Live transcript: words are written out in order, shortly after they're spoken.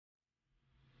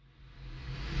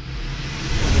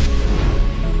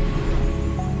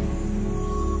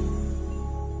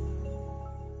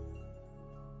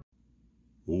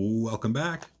Welcome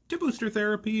back to Booster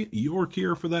Therapy, your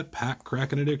cure for that pack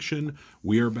cracking addiction.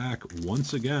 We are back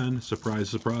once again, surprise,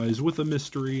 surprise, with a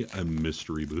mystery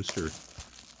booster.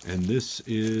 And this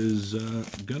is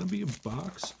gonna be a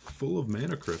box full of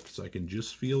mana crypts. I can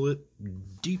just feel it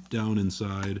deep down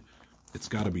inside. It's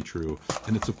gotta be true.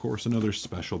 And it's of course another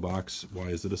special box. Why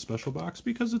is it a special box?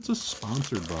 Because it's a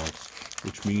sponsored box,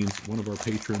 which means one of our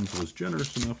patrons was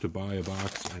generous enough to buy a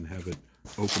box and have it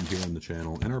opened here on the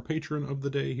channel. And our patron of the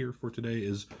day here for today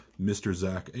is Mr.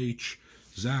 Zach H.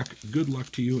 Zach, good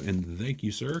luck to you and thank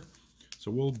you, sir. So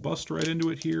we'll bust right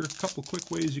into it here. A couple quick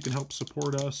ways you can help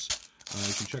support us.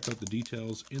 You can check out the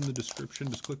details in the description.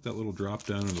 Just click that little drop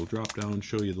down and it'll drop down and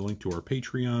show you the link to our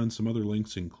Patreon, some other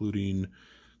links including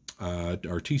our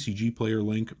TCG player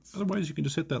link. Otherwise, you can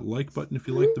just hit that like button if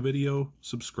you like the video,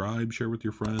 subscribe, share with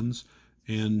your friends,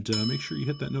 and make sure you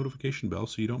hit that notification bell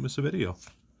so you don't miss a video.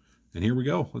 And here we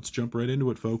go. Let's jump right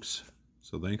into it, folks.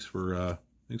 So thanks for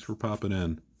popping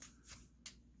in.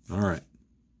 All right.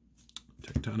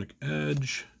 Tectonic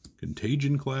Edge,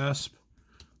 Contagion Clasp,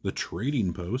 the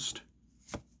Trading Post,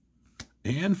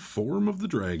 and Form of the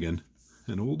Dragon.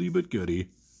 An oldie but goodie.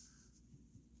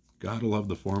 Gotta love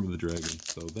the Form of the Dragon.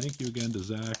 So thank you again to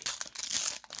Zach.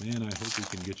 Man, I hope we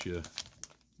can get you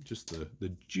just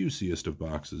the juiciest of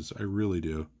boxes. I really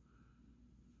do.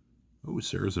 Oh,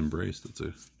 Sarah's Embrace. That's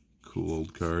a cool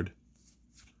old card.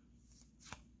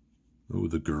 Oh,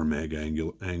 the Gurmag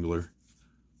Angler.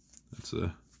 That's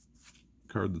a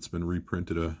card that's been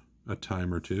reprinted a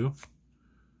time or two.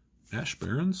 Ash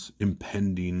Barrens,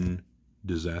 Impending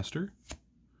Disaster,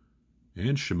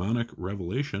 and Shamanic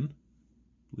Revelation.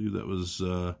 I believe that was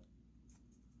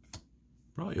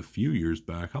probably a few years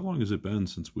back. How long has it been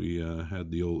since we had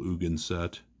the old Ugin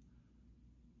set?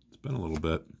 It's been a little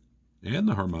bit. And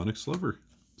the Harmonic Sliver.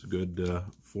 It's a good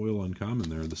foil uncommon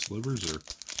there. The slivers are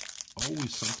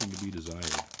always something to be desired.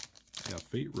 Yeah,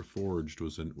 Fate Reforged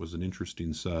was an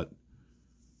interesting set.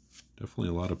 Definitely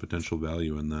a lot of potential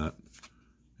value in that.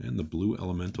 And the Blue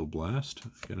Elemental Blast.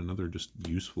 Again, another just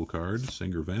useful card.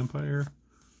 Singer Vampire.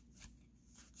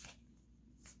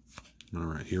 All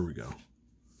right, here we go.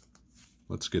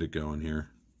 Let's get it going here.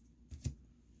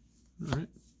 All right.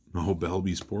 Oh,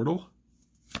 Belby's Portal.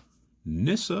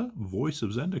 Nissa, Voice of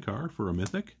Zendikar for a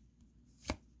Mythic.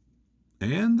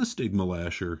 And the Stigma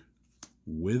Lasher.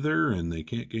 Wither, and they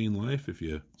can't gain life if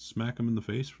you smack them in the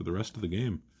face for the rest of the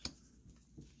game.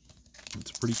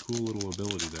 It's a pretty cool little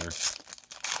ability there.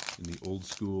 In the old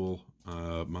school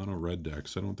mono red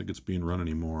decks. I don't think it's being run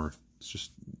anymore. It's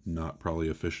just not probably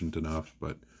efficient enough,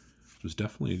 but it was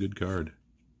definitely a good card.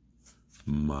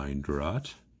 Mind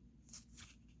Rot.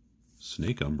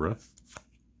 Snake Umbra.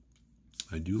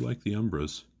 I do like the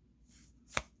Umbras.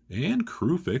 And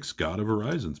Crewfix, God of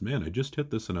Horizons. Man, I just hit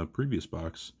this in a previous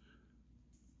box.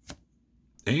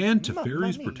 And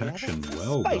Teferi's Protection.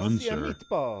 Well done, sir.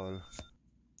 Meatball.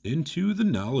 Into the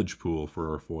Knowledge Pool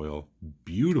for our foil.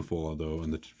 Beautiful, though,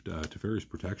 in the Teferi's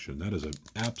Protection. That is an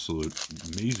absolute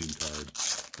amazing card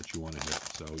that you want to hit.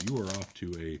 So you are off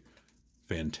to a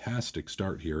fantastic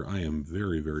start here. I am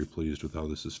very, very pleased with how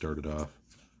this has started off.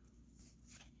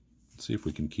 Let's see if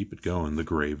we can keep it going. The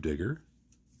Gravedigger.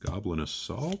 Goblin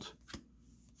Assault.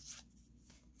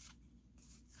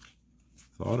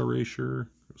 Thought Erasure.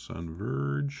 Sun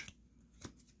Verge.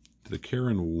 The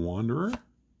Karen Wanderer.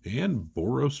 And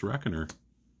Boros Reckoner.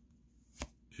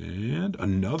 And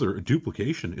another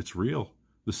duplication. It's real.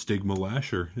 The Stigma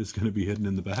Lasher is going to be hidden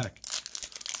in the back.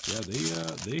 Yeah,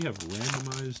 they have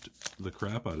randomized the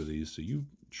crap out of these, so you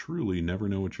truly never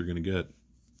know what you're going to get.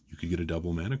 You could get a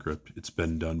double mana crypt. It's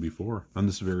been done before on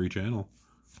this very channel.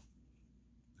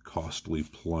 Costly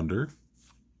Plunder.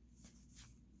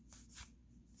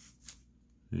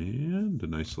 And a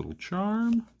nice little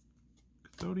charm.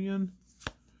 Cathodian.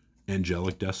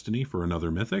 Angelic Destiny for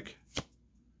another Mythic.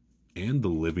 And the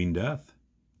Living Death.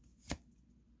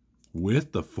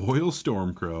 With the foil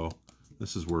Stormcrow.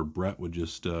 This is where Brett would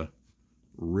just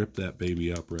rip that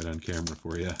baby up right on camera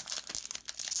for you.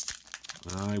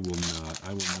 I will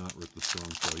not rip the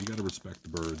Stormcrow. You got to respect the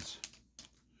birds.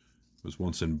 It was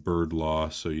once in bird law,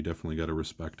 so you definitely got to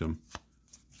respect them.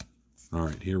 All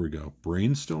right, here we go.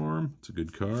 Brainstorm. It's a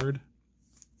good card.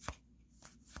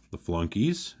 The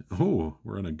Flunkies. Oh,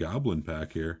 we're in a goblin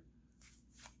pack here.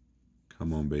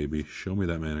 Come on, baby. Show me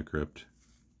that mana crypt.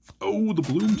 Oh, the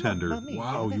Bloom Tender.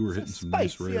 Wow, you were hitting some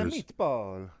nice rares.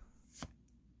 Meatball.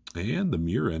 And the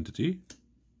Mirror Entity.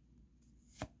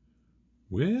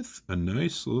 With a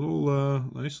nice little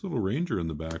ranger in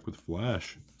the back with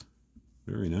flash.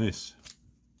 Very nice.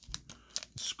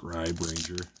 Scribe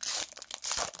Ranger.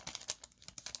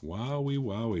 Wowie,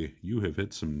 wowie. You have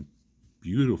hit some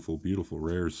Beautiful, beautiful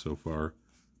rares so far.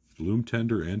 Bloom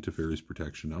Tender and Teferi's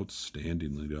Protection.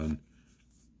 Outstandingly done.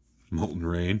 Molten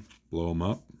Rain. Blow them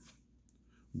up.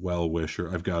 Well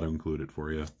Wisher. I've got to include it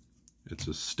for you. It's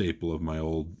a staple of my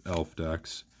old elf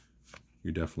decks.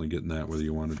 You're definitely getting that whether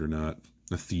you want it or not.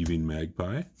 A Thieving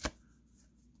Magpie.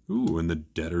 Ooh, and the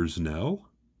Debtor's Knell.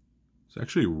 It's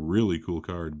actually a really cool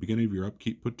card. Beginning of your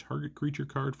upkeep, put target creature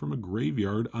card from a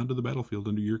graveyard onto the battlefield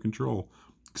under your control.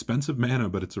 Expensive mana,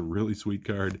 but it's a really sweet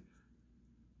card.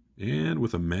 And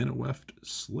with a mana weft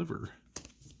Sliver.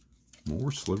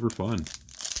 More Sliver fun.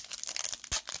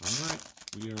 Alright,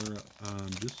 we are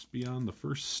just beyond the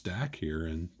first stack here,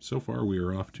 and so far we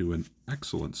are off to an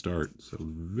excellent start. So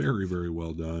very, very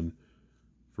well done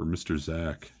for Mr.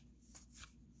 Zach.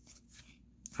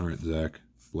 Alright, Zach.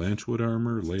 Blanchwood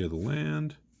Armor, Lay of the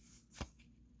Land.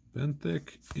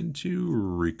 Benthic into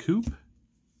Recoup.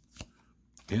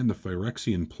 And the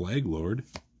Phyrexian Plague Lord.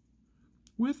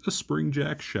 With a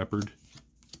Springjack Shepherd.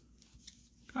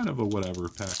 Kind of a whatever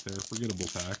pack there. Forgettable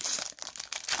pack.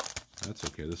 That's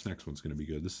okay. This next one's going to be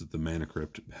good. This is the Mana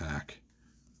Crypt pack.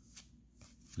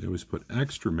 They always put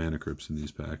extra Mana Crypts in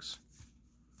these packs.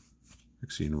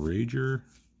 Phyrexian Rager.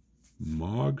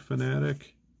 Mog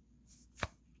Fanatic.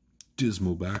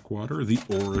 Dismal Backwater. The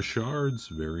Aura Shards.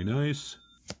 Very nice.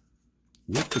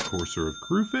 With the Courser of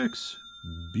Crufix.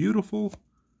 Beautiful.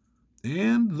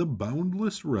 And the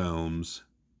Boundless Realms.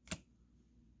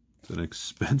 It's an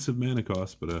expensive mana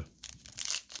cost, but a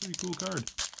pretty cool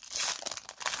card.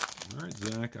 Alright,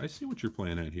 Zach, I see what you're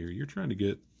playing at here. You're trying to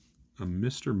get a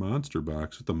Mr. Monster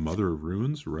box with the Mother of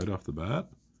Runes right off the bat.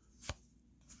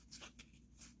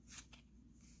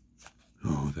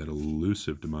 Oh, that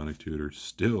elusive Demonic Tutor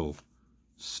still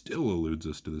eludes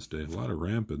us to this day. A lot of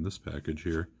ramp in this package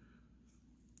here.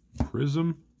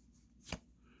 Prism.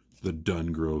 The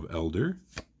Dungrove Elder.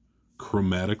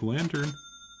 Chromatic Lantern.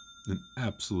 An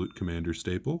absolute commander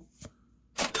staple.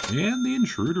 And the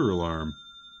Intruder Alarm.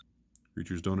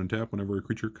 Creatures don't untap whenever a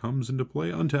creature comes into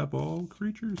play. Untap all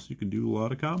creatures. You can do a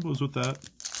lot of combos with that.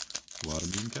 A lot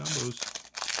of mean combos.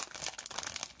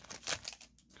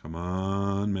 Come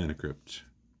on, Mana Crypt.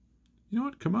 You know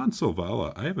what? Come on,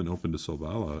 Selvala. I haven't opened a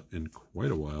Selvala in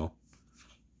quite a while.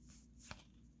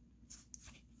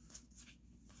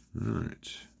 Alright.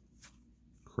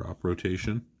 Crop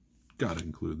Rotation. Gotta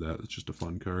include that. It's just a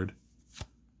fun card.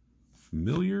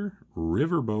 Familiar.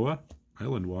 River Boa.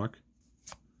 Island Walk.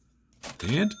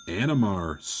 And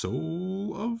Animar.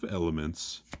 Soul of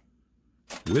Elements.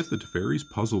 With the Teferi's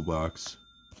Puzzle Box.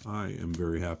 I am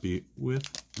very happy with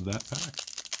that pack.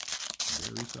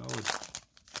 Very solid.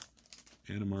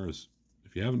 Animar is,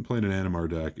 if you haven't played an Animar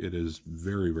deck, it is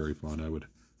very, very fun. I would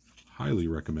highly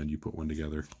recommend you put one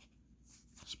together.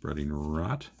 Spreading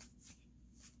Rot.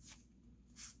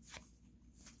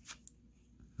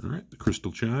 Alright, the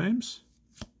Crystal Chimes.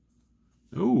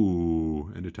 Oh,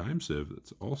 and a Time Sieve.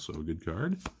 That's also a good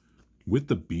card. With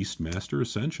the Beastmaster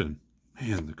Ascension.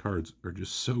 Man, the cards are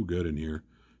just so good in here.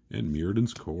 And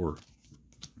Mirrodin's Core.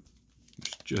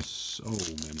 There's just so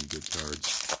many good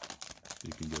cards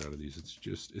you can get out of these.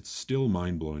 It's still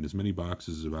mind-blowing. As many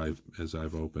boxes as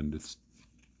I've opened, it's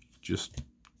just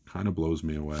kind of blows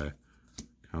me away.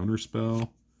 Counterspell.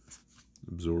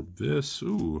 Absorb this.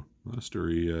 Ooh,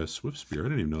 Monastery Swift Spear. I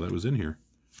didn't even know that was in here.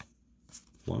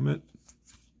 Plummet.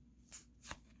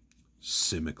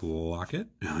 Simic Locket.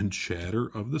 And Chatter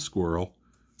of the Squirrel.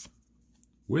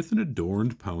 With an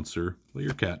Adorned Pouncer. Play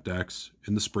your cat decks.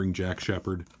 And the Springjack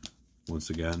Shepherd.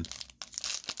 Once again.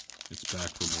 It's back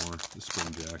for more. The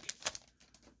Springjack.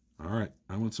 Alright,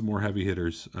 I want some more heavy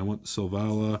hitters. I want the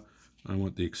Selvala. I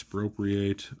want the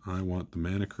Expropriate. I want the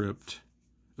Mana Crypt.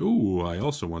 Ooh, I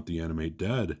also want the Animate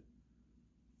Dead.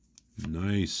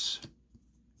 Nice.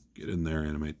 Get in there,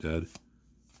 Animate Dead.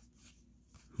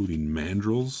 Hooting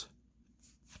Mandrills.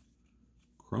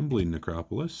 Crumbling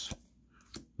Necropolis.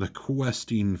 The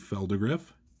Questing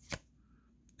Feldegriff.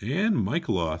 And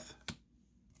Michaeloth.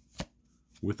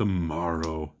 With a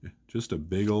Morrow. Just a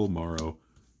big old Morrow.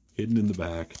 Hidden in the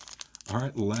back.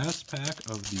 Alright, last pack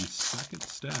of the second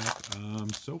stack.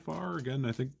 So far, again,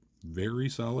 I think very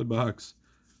solid box.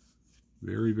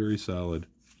 Very, very solid.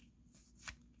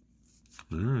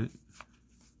 Alright.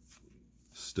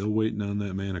 Still waiting on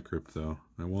that Mana Crypt, though.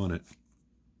 I want it.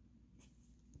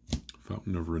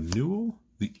 Fountain of Renewal.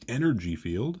 The Energy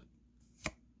Field.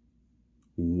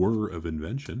 Whir of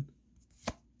Invention.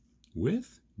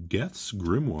 With Geth's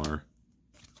Grimoire.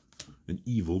 An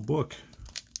Evil Book.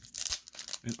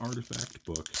 An Artifact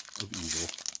Book of Evil.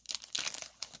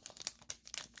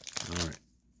 Alright.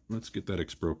 Let's get that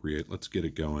Expropriate. Let's get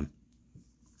it going.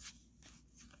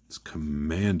 Let's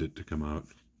command it to come out.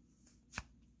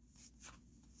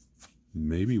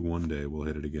 Maybe one day we'll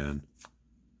hit it again.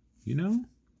 You know,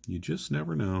 you just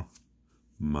never know.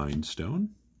 Mind Stone.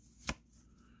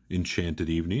 Enchanted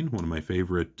Evening, one of my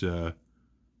favorite... nope,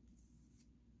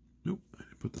 I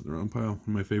put that in the wrong pile. One of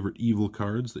my favorite evil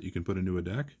cards that you can put into a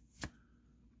deck.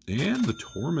 And the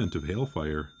Torment of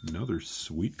Hailfire, another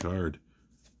sweet card.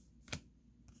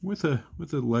 With a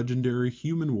legendary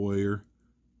human warrior.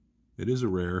 It is a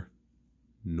rare.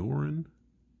 Norin.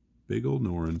 Big old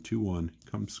Norin, 2/1.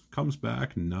 Comes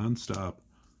back non-stop.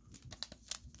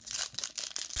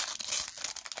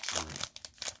 Right.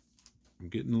 I'm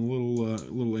getting a little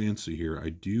antsy here. I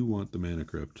do want the Mana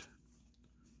Crypt.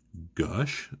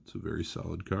 Gush. It's a very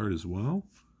solid card as well.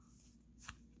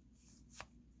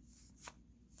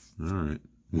 Alright.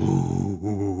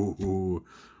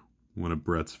 One of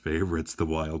Brett's favorites, the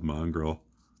Wild Mongrel.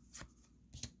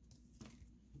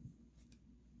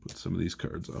 Put some of these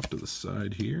cards off to the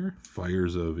side here.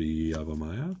 Fires of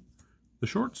Yavimaya. The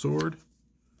Short Sword.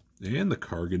 And the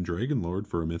Kargan Dragonlord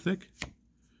for a mythic.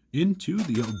 Into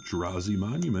the Eldrazi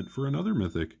Monument for another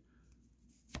mythic.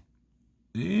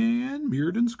 And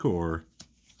Mirrodin's Core.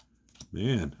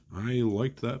 Man, I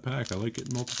liked that pack. I like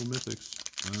getting multiple mythics.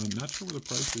 Not sure what the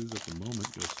price is at the moment.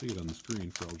 You'll see it on the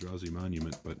screen for Eldrazi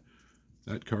Monument, but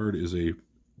that card is a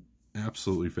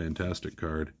absolutely fantastic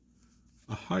card.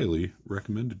 A highly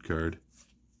recommended card.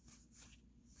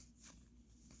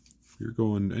 If you're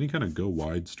going any kind of go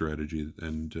wide strategy,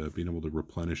 and being able to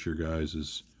replenish your guys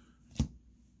is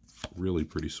really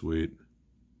pretty sweet.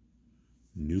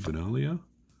 New Benalia,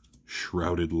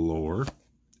 Shrouded Lore,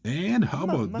 and how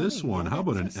about this one? How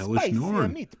about an Elish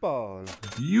Norn?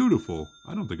 Beautiful.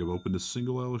 I don't think I've opened a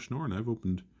single Elish Norn. I've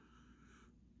opened,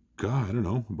 God, I don't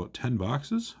know, about 10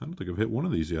 boxes. I don't think I've hit one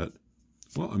of these yet.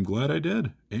 Well, I'm glad I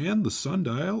did. And the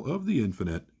Sundial of the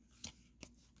Infinite.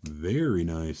 Very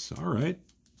nice. All right.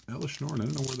 Elish Norn. I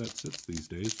don't know where that sits these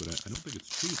days, but I don't think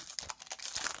it's cheap.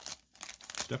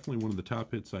 It's definitely one of the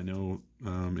top hits I know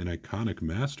in Iconic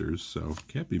Masters, so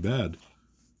can't be bad.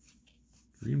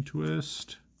 Dream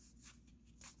Twist.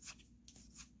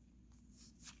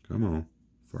 Come on.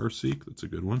 Farseek. That's a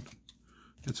good one.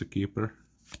 That's a keeper.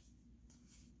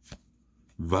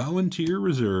 Volunteer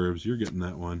Reserves, you're getting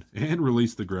that one. And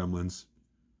Release the Gremlins.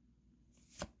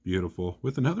 Beautiful.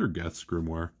 With another Geth's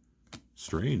Grimoire.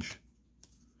 Strange.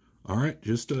 Alright,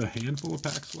 just a handful of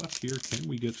packs left here. Can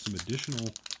we get some additional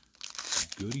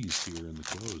goodies here in the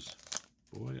close?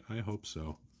 Boy, I hope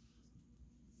so.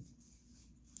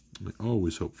 I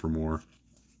always hope for more.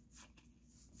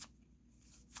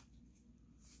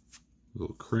 A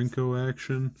little Krenko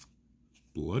action.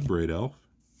 Bloodbraid Elf.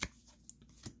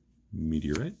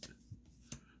 Meteorite,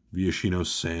 Viashino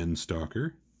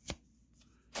Sandstalker,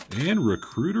 and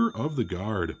Recruiter of the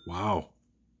Guard. Wow,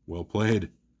 well played.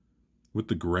 With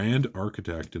the Grand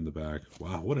Architect in the back.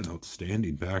 Wow, what an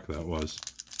outstanding pack that was.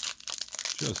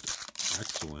 Just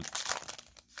excellent.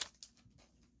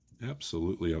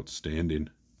 Absolutely outstanding.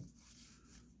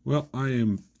 Well, I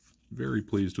am very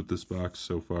pleased with this box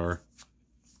so far.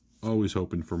 Always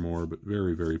hoping for more, but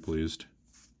very, very pleased.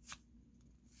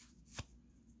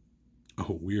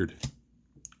 Oh, weird.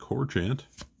 Core Chant.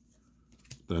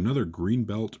 Another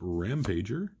Greenbelt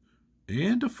Rampager.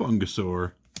 And a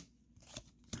Fungasaur.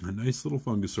 A nice little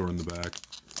Fungasaur in the back.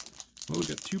 Well, we've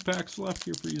got 2 packs left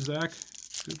here for you, Zach.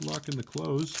 Good luck in the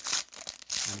close.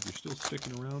 And if you're still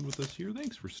sticking around with us here,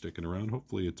 thanks for sticking around.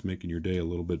 Hopefully it's making your day a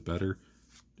little bit better.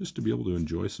 Just to be able to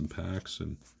enjoy some packs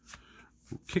and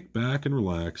kick back and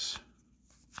relax.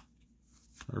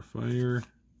 Starfire.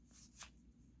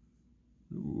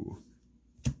 Ooh.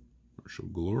 Martial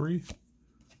Glory.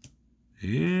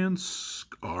 And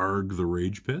Skarg the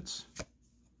Rage Pits.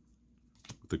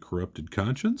 With the Corrupted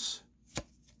Conscience.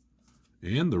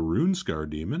 And the Runescar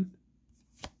Demon.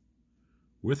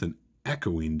 With an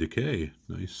Echoing Decay.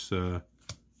 Nice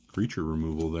creature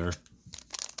removal there.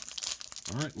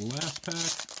 Alright, last pack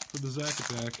for the Zack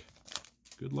Attack.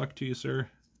 Good luck to you, sir.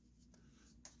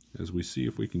 As we see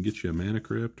if we can get you a Mana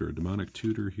Crypt or a Demonic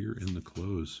Tutor here in the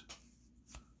close.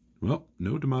 Well,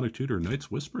 no Demonic Tutor.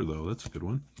 Knight's Whisper, though. That's a good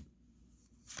one.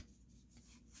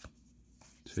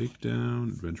 Takedown,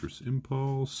 Adventurous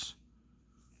Impulse.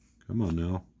 Come on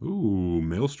now. Ooh,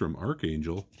 Maelstrom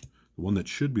Archangel. The one that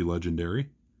should be legendary.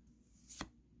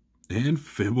 And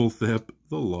Fimblethip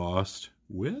the Lost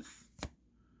with...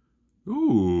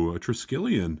 Ooh, a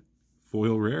Triskelion.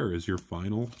 Foil Rare is your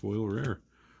final foil rare.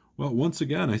 Well, once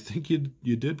again, I think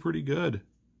you did pretty good.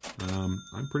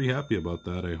 I'm pretty happy about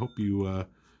that. I hope you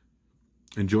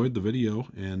enjoyed the video,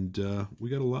 and we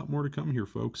got a lot more to come here,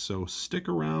 folks, so stick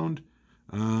around.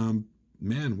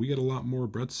 Man, we got a lot more.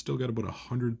 Brett's still got about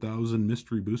 100,000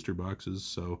 mystery booster boxes,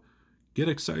 so Get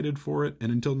excited for it.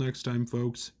 And until next time,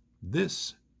 folks,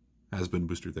 this has been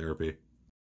Booster Therapy.